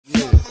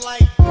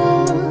like.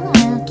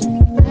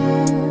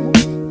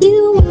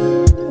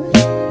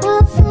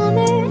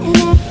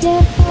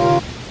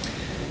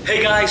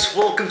 Hey guys,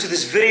 welcome to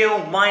this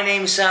video. My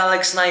name is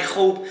Alex and I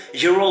hope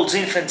you're all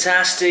doing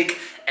fantastic.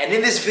 And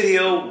in this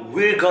video,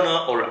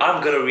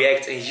 I'm gonna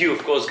react, and you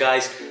of course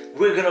guys,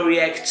 we're gonna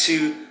react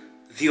to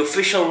the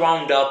official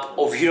roundup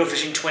of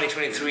Eurovision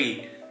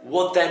 2023.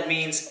 What that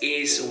means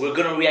is we're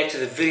gonna react to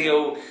the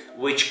video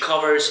which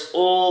covers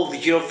all the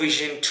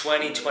Eurovision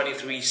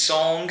 2023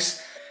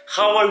 songs.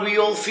 How are we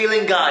all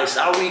feeling, guys?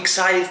 Are we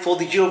excited for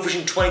the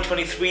Eurovision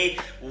 2023?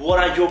 What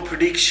are your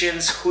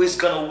predictions? Who is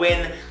gonna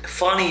win?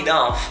 Funny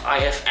enough, I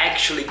have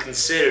actually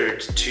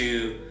considered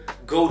to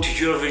go to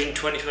Eurovision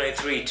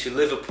 2023 to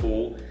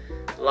Liverpool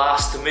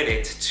last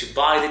minute to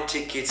buy the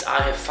tickets. I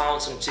have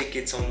found some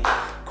tickets on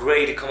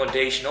great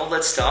accommodation, all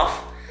that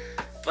stuff.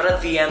 But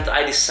at the end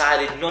I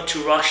decided not to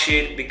rush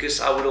it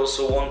because I would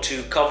also want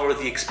to cover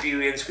the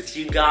experience with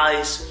you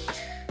guys.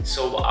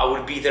 So I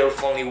would be there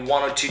for only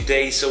 1 or 2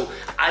 days, so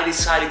I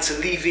decided to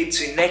leave it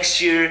to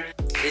next year.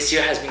 This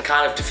year has been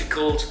kind of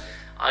difficult.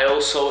 I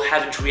also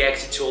haven't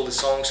reacted to all the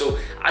songs, so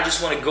I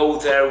just want to go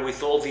there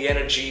with all the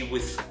energy,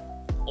 with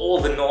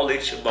all the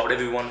knowledge about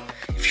everyone.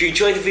 If you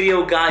enjoyed the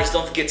video, guys,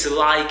 don't forget to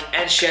like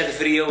and share the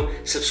video.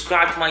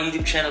 Subscribe to my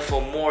YouTube channel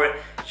for more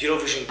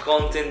Eurovision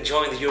content.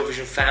 Join the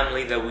Eurovision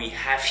family that we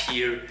have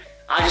here.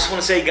 I just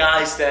want to say,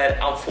 guys, that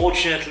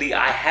unfortunately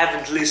I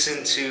haven't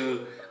listened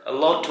to a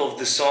lot of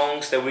the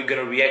songs that we're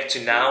gonna react to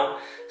now,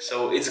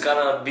 so it's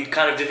gonna be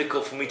kind of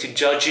difficult for me to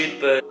judge it.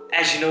 But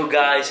as you know,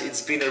 guys,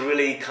 it's been a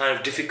really kind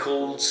of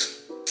difficult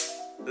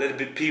little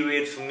bit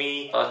period for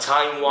me,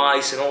 time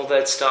wise and all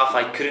that stuff.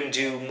 I couldn't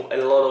do a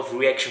lot of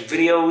reaction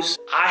videos.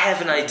 I have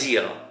an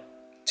idea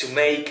to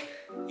make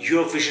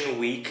Eurovision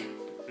week,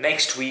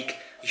 next week,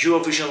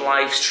 Eurovision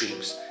live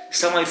streams.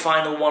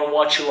 Semi-final 1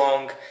 watch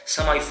along,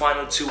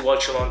 semi-final 2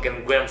 watch along,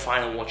 and grand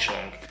final watch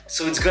along.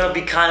 So it's gonna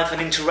be kind of an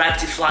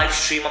interactive live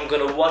stream. I'm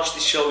gonna watch the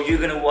show, you're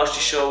gonna watch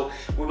the show,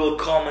 we will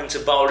comment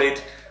about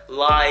it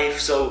live.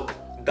 So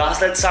does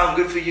that sound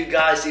good for you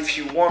guys? If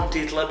you want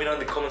it, let me know in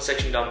the comment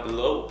section down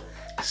below.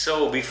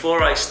 So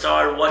before I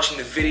start watching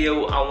the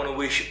video, I want to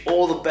wish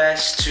all the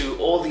best to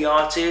all the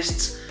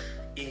artists.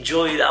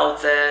 Enjoy it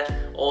out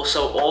there.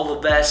 Also all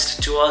the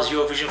best to us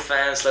Eurovision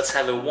fans. Let's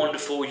have a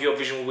wonderful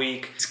Eurovision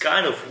week. It's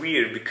kind of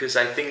weird because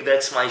I think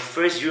that's my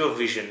first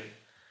Eurovision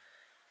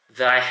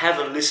that I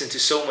haven't listened to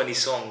so many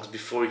songs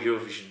before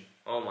Eurovision.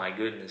 Oh my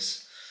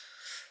goodness.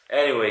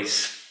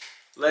 Anyways,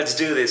 let's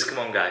do this. Come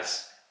on,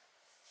 guys.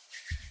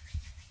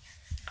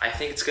 I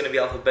think it's gonna be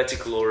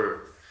alphabetical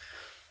order.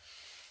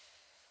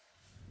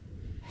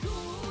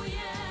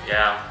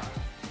 Yeah.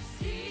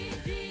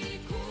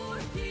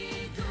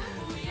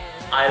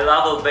 I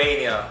love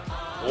Albania.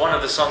 One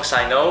of the songs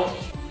I know.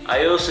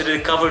 I also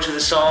did a cover to the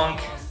song.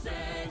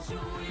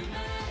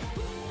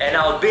 And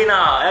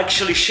Albina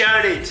actually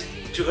shared it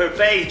to her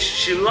page.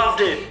 She loved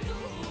it.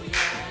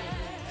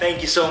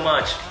 Thank you so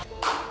much.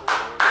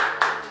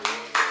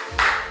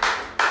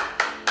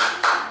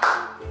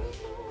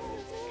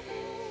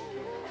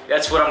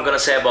 That's what I'm gonna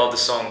say about the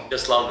song.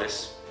 Just love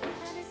this.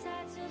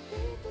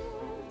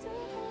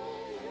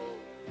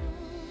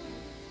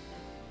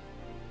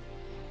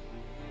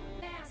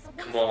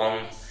 Come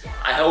on.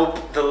 I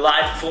hope the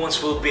live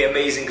performance will be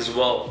amazing as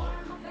well.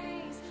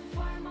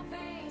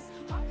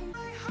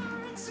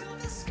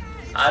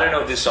 I don't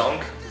know this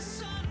song.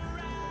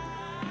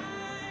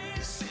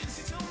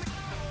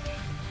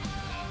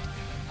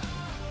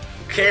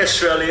 Okay,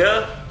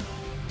 Australia.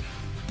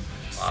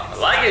 I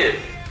like it.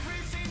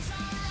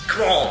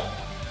 Come on.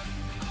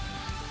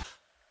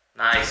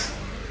 Nice.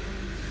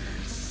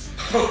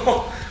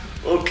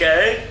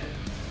 Okay.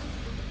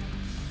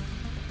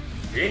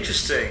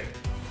 Interesting.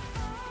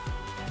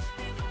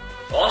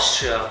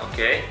 Austria,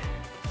 okay.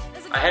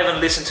 I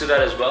haven't listened to that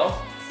as well.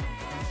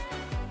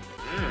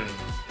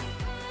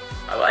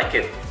 I like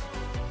it.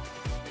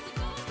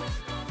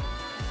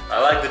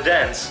 I like the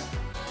dance.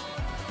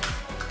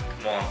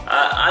 Come on.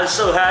 I'm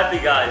so happy,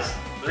 guys,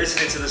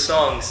 listening to the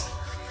songs.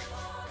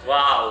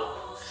 Wow.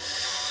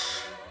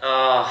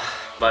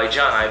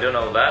 Azerbaijan, I don't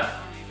know that.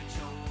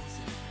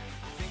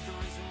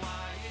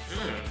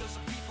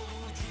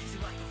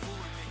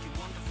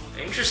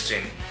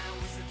 Interesting.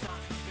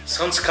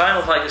 Sounds kind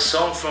of like a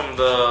song from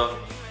the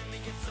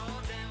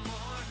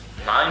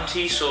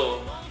 90s,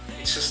 so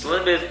it's just a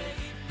little bit.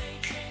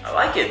 I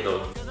like it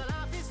though.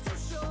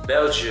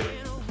 Belgium,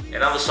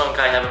 another song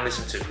I haven't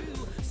listened to.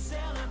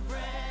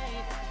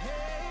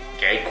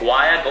 Okay,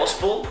 choir,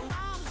 gospel.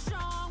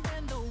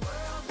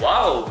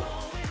 Wow,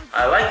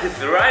 I like the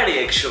variety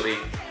actually.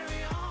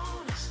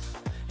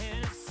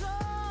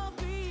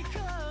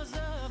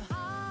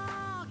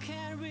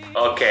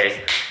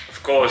 Okay,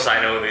 of course I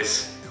know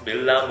this. I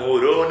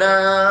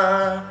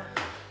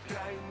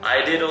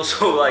did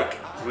also like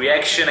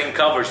reaction and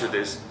cover to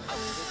this.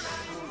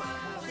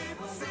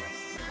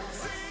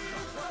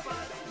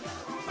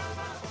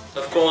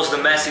 Of course the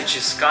message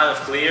is kind of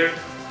clear.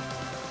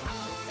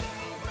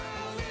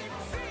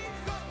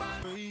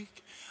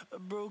 A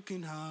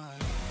broken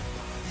heart.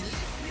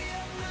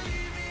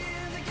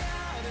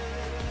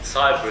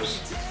 Cyprus.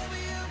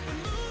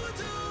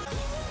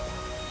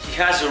 He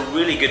has a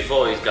really good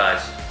voice,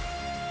 guys.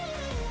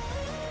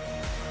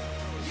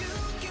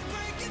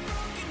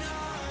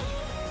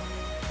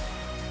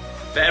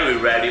 Very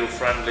radio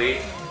friendly.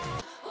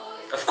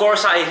 Of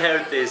course I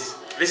heard this.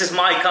 This is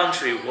my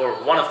country, or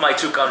one of my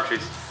 2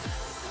 countries.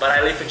 But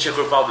I live in Czech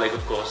Republic,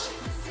 of course.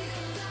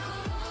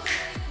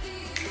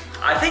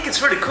 I think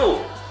it's really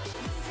cool.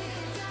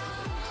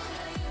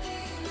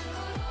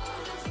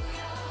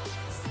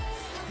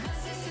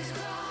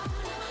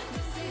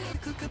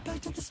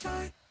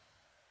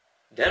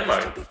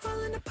 Denmark.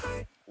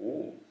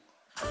 Ooh.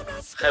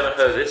 Haven't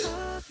heard this.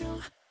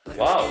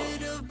 Wow.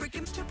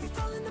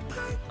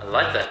 I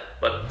like that,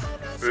 but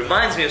it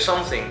reminds me of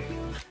something.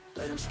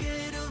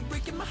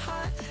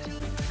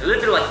 A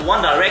little bit like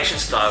One Direction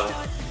style.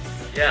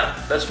 Yeah,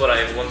 that's what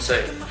I want to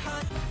say.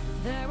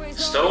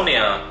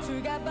 Estonia.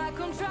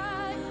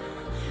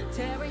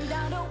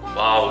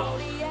 Wow.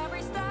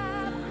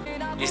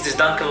 Is this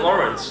Duncan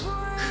Lawrence?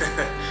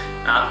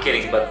 Nah, I'm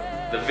kidding,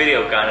 but the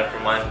video kind of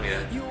reminds me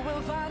of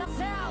that.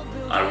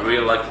 I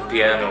really like the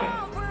piano.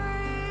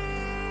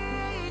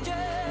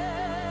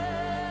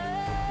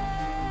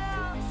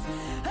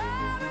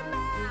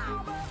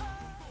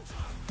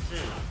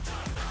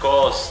 Of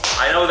course,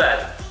 I know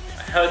that.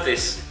 I heard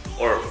this,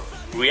 or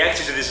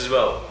reacted to this as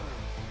well.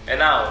 And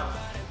now,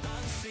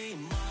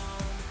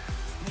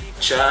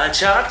 cha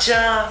cha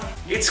cha.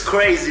 It's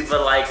crazy,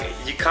 but like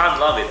you can't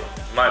love it.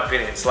 In my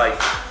opinion, it's like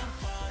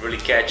really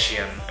catchy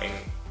and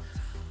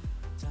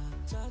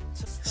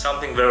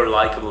something very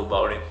likable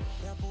about it.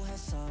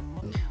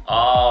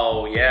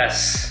 Oh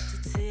yes,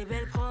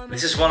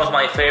 this is one of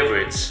my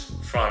favorites.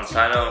 France,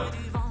 I know.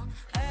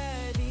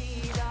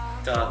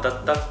 Da da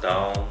da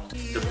da.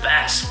 The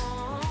bass.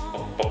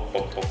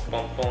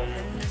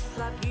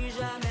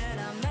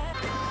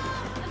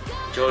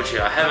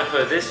 Georgia, I haven't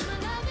heard this.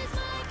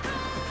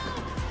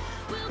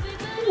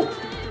 Ooh,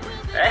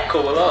 echo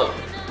a lot.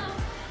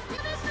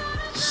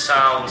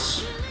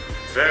 Sounds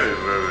very,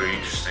 very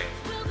interesting.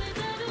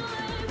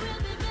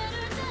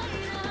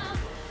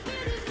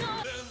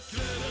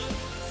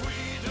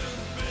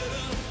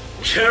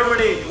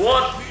 Germany,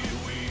 what?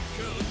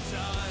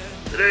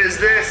 What is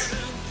this?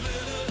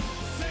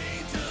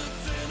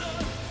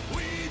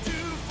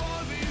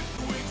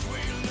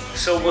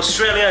 So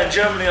Australia and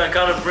Germany are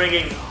kind of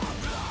bringing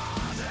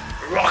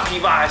rocky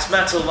vibes,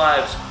 metal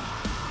vibes.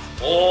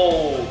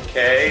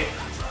 Okay.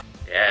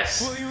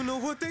 Yes.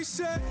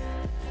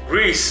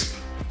 Greece.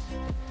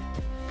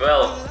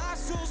 Well,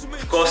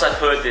 of course I've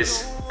heard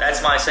this.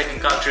 That's my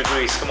 2nd country,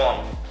 Greece, come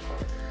on.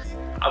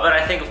 But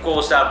I think of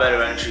course there are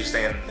better entries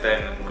than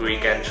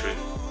Greek entry.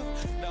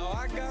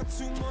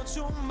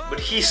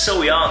 But he's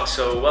so young,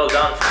 so well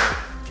done for him.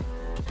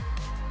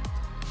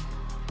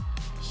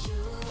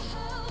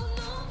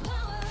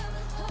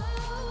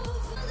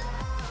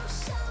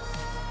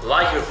 I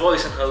like her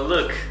voice and her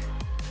look.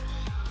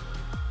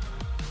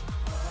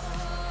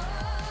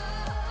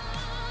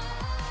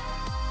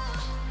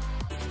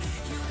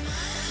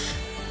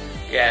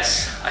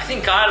 Yes, I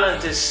think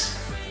Ireland is...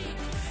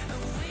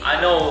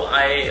 I know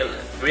I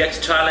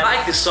reacted to Ireland. I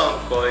like this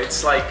song, boy.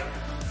 It's like...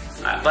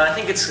 But I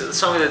think it's a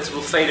song that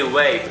will fade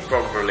away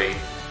probably.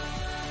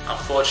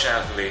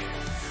 Unfortunately.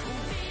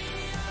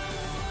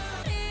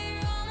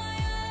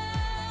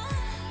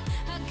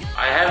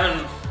 I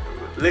haven't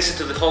listened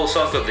to the whole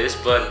song of this,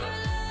 but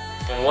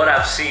from what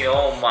I've seen,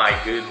 oh my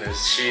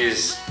goodness, she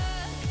is...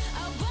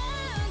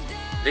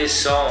 This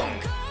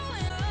song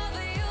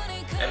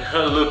and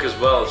her look as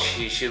well,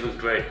 she looked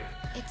great.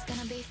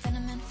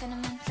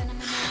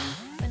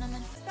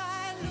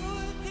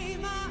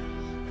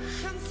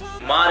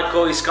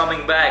 Marco is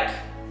coming back.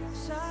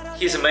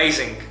 He's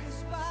amazing.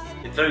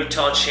 It's very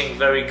touching,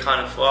 very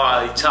kind of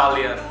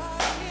Italian.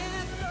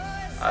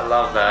 I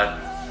love that.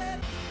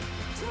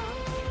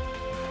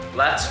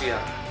 Latvia.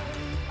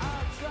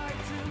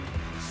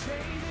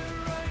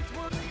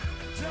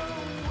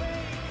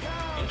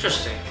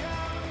 Interesting.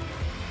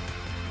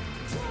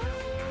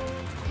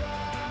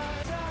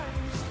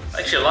 I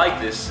actually like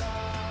this.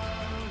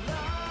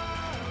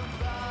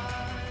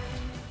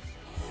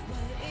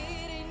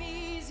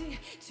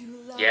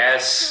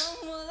 Yes,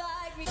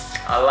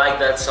 I like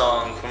that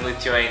song from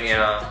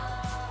Lithuania.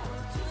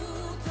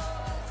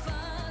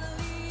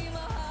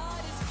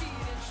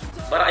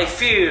 But I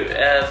fear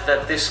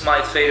that this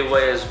might fade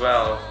away as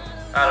well.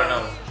 I don't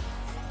know.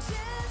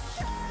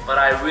 But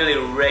I really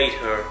rate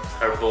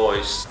her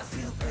voice.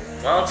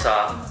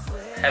 Malta,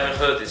 haven't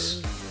heard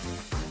this.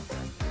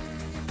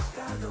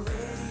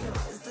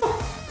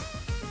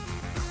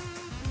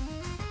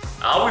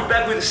 Are we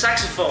back with the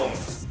saxophone?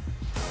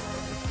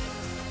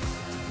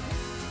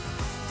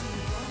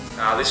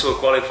 Now this will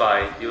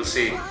qualify, you'll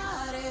see.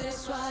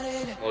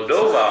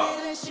 Moldova.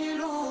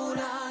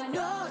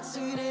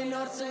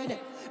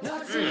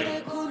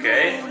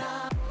 Okay.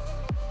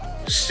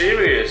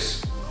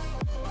 Mysterious.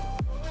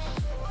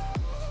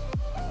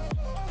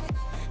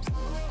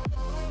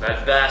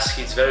 That bass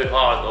hits very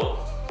hard though.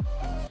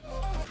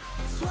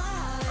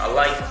 I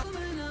like it.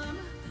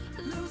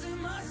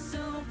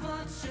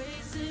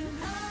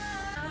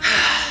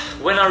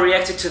 When I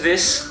reacted to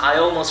this, I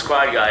almost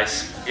cried,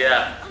 guys.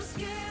 Yeah.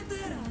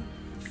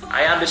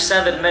 I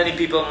understand that many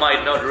people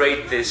might not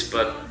rate this,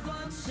 but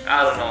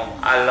I don't know,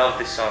 I love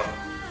this song.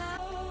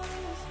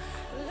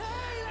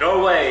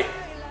 Norway,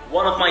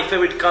 one of my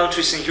favorite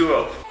countries in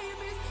Europe.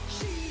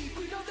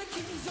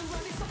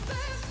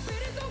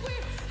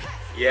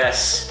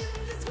 Yes,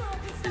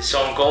 this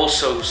song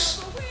also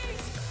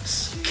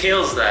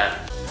kills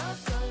that.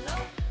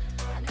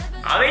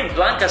 I mean,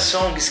 Blanca's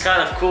song is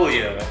kind of cool,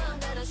 you know.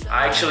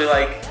 I actually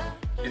like,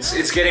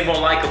 it's getting more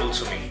likable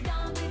to me.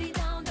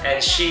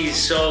 And she's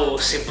so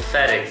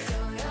sympathetic.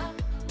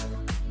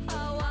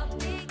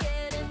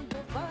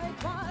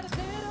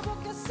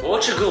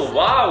 Portugal,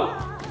 wow!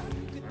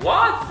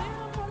 What?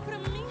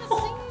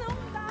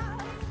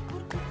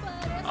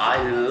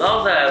 I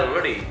love that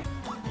already.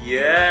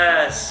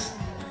 Yes,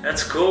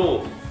 that's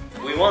cool.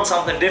 We want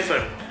something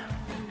different.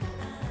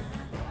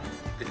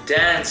 The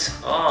dance,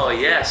 oh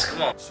yes,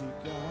 come on.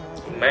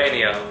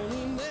 Romania.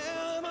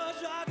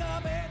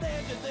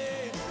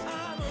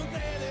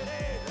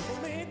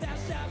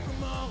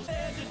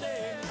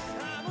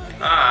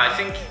 I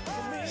think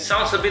it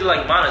sounds a bit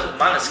like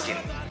Maneskin,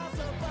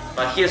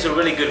 but he has a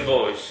really good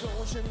voice.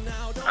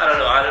 I don't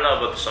know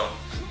about the song.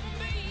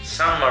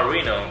 San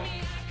Marino.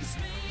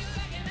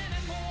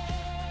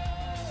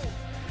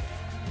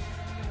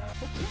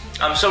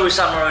 I'm sorry,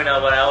 San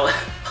Marino, but I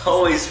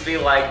always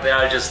feel like they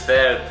are just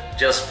there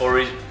just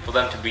for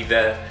them to be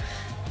there.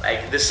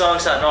 Like the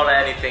songs are not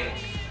anything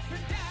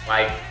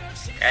like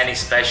any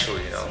special,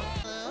 you know.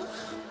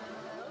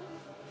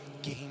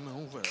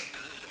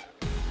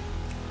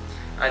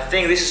 I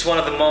think this is one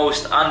of the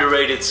most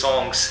underrated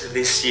songs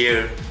this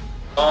year.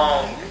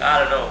 I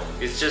don't know,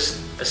 it's just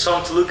a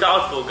song to look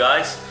out for,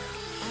 guys.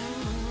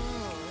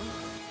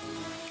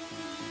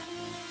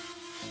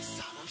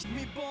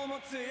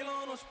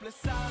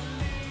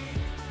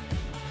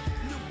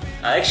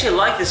 I actually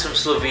like this from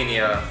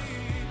Slovenia.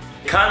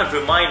 It kind of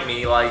remind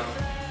me like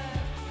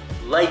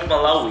Lake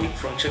Malawi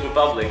from Czech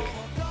Republic.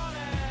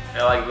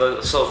 Like the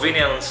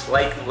Slovenians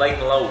Lake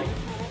Malawi.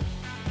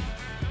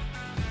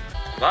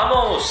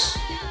 Vamos!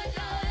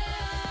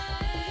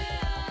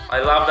 I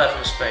love that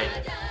from Spain.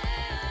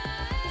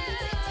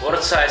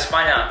 Forza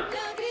España.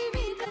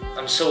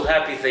 I'm so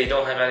happy they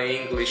don't have any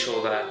English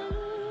or that.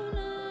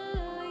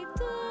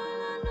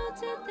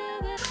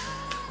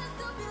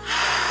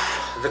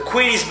 The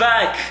Queen is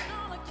back!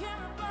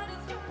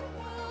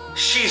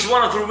 She's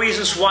one of the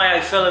reasons why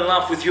I fell in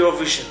love with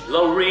Eurovision,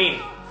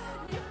 Loreen.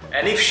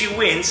 And if she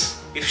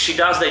wins, if she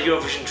does that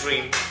Eurovision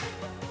dream,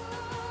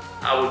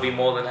 I will be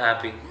more than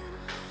happy.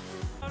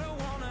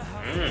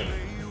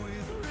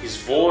 His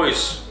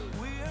voice,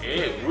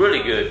 yeah,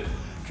 really good.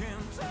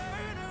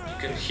 You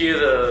can hear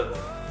the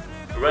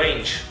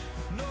range.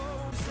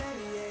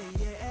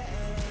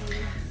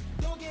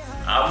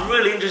 I'm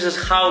really interested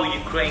how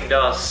Ukraine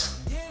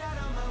does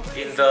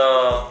in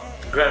the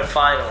grand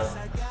final.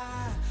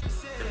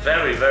 A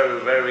very, very,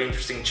 very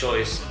interesting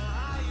choice.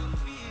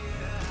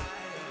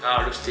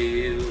 Art of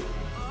Steel.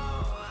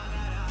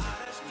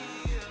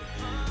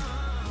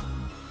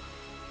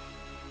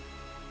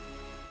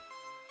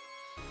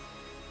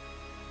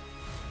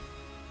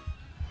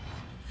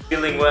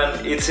 Feeling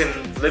when it's in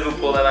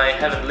Liverpool and I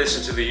haven't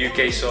listened to the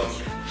UK song.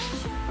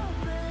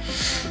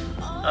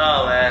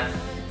 Oh man.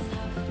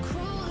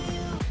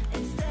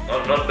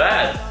 Not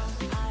bad.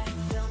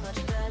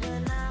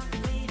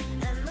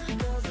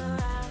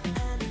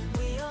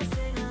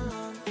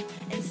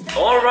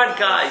 Alright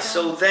guys,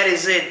 so that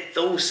is it.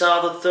 Those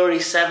are the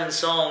 37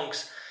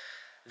 songs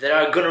that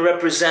are gonna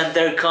represent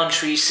their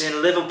countries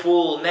in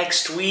Liverpool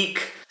next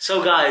week.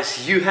 So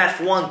guys, you have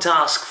one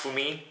task for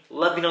me.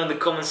 Let me know in the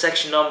comment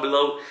section down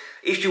below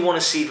if you want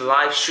to see the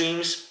live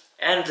streams.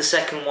 And the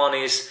second one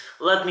is,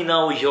 let me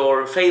know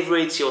your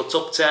favorites, your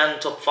top 10,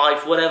 top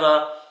 5,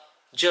 whatever.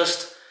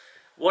 Just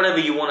whatever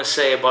you want to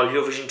say about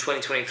Eurovision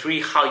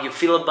 2023, how you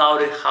feel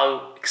about it,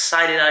 how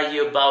excited are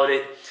you about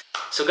it.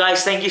 So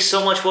guys, thank you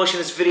so much for watching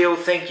this video.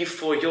 Thank you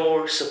for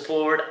your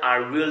support. I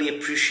really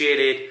appreciate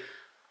it.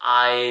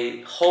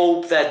 I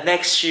hope that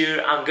next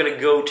year I'm gonna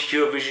go to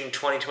Eurovision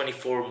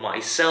 2024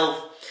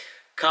 myself,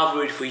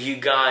 cover it for you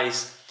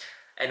guys,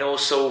 and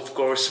also of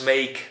course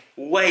make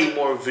way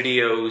more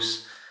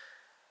videos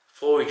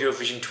for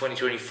Eurovision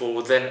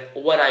 2024 than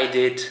what I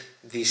did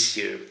this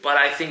year. But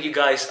I think you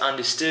guys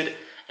understood,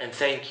 and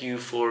thank you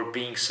for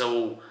being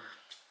so,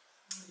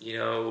 you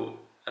know,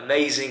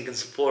 amazing and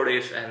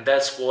supportive. And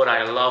that's what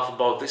I love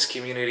about this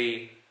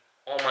community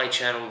on my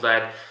channel,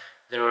 that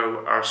there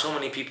are so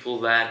many people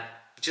that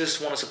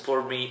just want to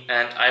support me,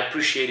 and I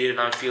appreciate it and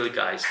I feel it,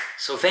 guys.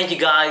 So thank you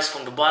guys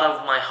from the bottom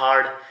of my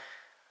heart.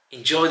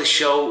 Enjoy the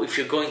show if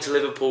you're going to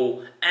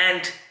Liverpool,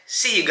 and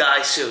see you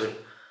guys soon.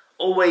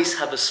 Always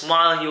have a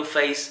smile on your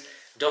face.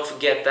 Don't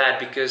forget that,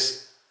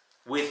 because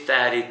with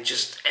that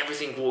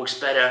everything works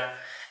better.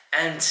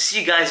 And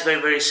see you guys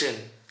very, very soon.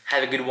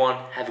 Have a good one.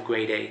 Have a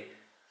great day.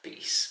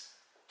 Peace.